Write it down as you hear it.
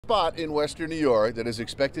Spot in Western New York that is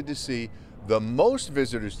expected to see the most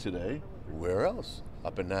visitors today. Where else?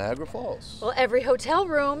 Up in Niagara Falls. Well, every hotel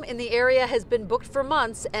room in the area has been booked for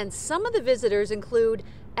months, and some of the visitors include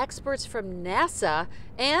experts from NASA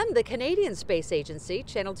and the Canadian Space Agency.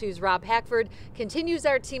 Channel 2's Rob Hackford continues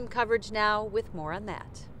our team coverage now with more on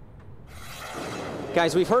that.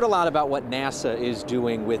 Guys, we've heard a lot about what NASA is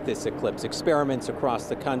doing with this eclipse, experiments across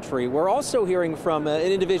the country. We're also hearing from an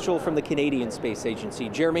individual from the Canadian Space Agency,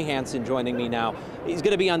 Jeremy Hansen, joining me now. He's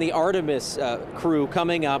going to be on the Artemis crew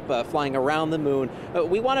coming up, flying around the moon.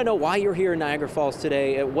 We want to know why you're here in Niagara Falls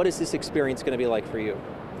today. What is this experience going to be like for you?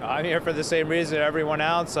 I'm here for the same reason everyone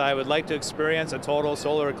else. I would like to experience a total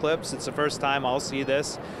solar eclipse. It's the first time I'll see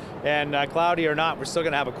this. And cloudy or not, we're still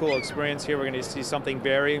going to have a cool experience here. We're going to see something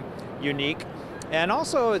very unique. And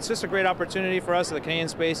also, it's just a great opportunity for us at the Canadian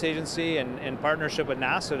Space Agency and in partnership with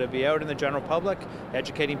NASA to be out in the general public,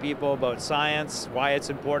 educating people about science, why it's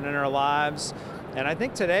important in our lives. And I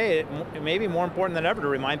think today, it may be more important than ever to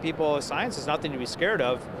remind people science is nothing to be scared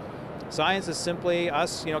of. Science is simply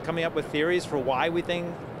us, coming up with theories for why we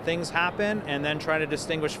think things happen and then trying to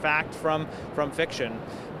distinguish fact from fiction.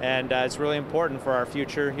 And it's really important for our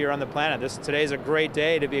future here on the planet. Today is a great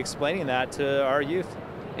day to be explaining that to our youth.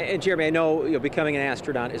 And Jeremy, I know becoming an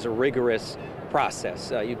astronaut is a rigorous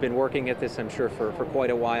process. You've been working at this, I'm sure, for quite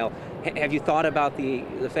a while. Have you thought about the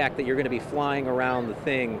fact that you're going to be flying around the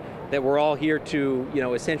thing that we're all here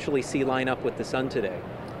to, essentially see line up with the sun today?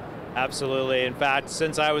 Absolutely. In fact,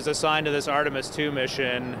 since I was assigned to this Artemis 2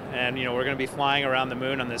 mission, and we're going to be flying around the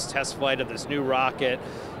moon on this test flight of this new rocket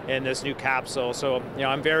in this new capsule. So,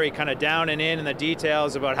 I'm very kind of down and in the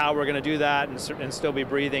details about how we're going to do that and still be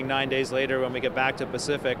breathing 9 days later when we get back to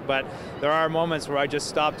Pacific. But there are moments where I just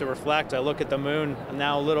stop to reflect. I look at the moon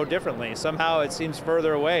now a little differently. Somehow it seems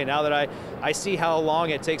further away now that I see how long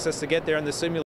it takes us to get there in the simulation.